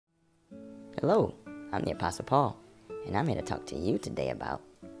Hello, I'm the Apostle Paul, and I'm here to talk to you today about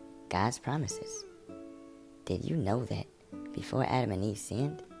God's promises. Did you know that before Adam and Eve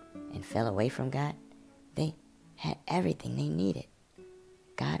sinned and fell away from God, they had everything they needed?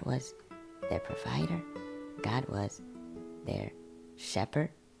 God was their provider. God was their shepherd.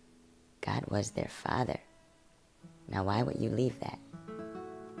 God was their father. Now, why would you leave that?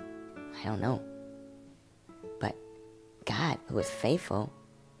 I don't know. But God, who is faithful,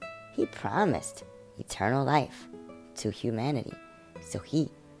 He promised eternal life to humanity. So He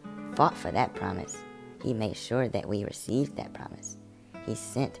fought for that promise. He made sure that we received that promise. He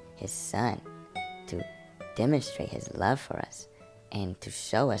sent His Son to demonstrate His love for us and to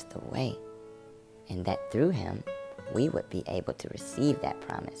show us the way. And that through Him, we would be able to receive that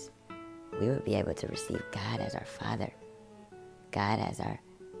promise. We would be able to receive God as our Father, God as our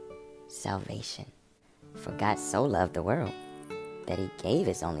salvation. For God so loved the world that He gave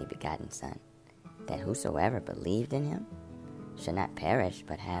His only begotten Son, that whosoever believed in Him should not perish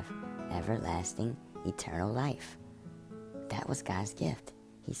but have everlasting, eternal life. That was God's gift.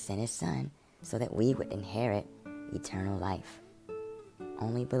 He sent His Son so that we would inherit eternal life.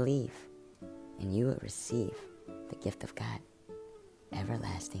 Only believe, and you will receive the gift of God,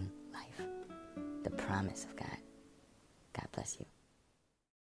 everlasting life, the promise of God. God bless you.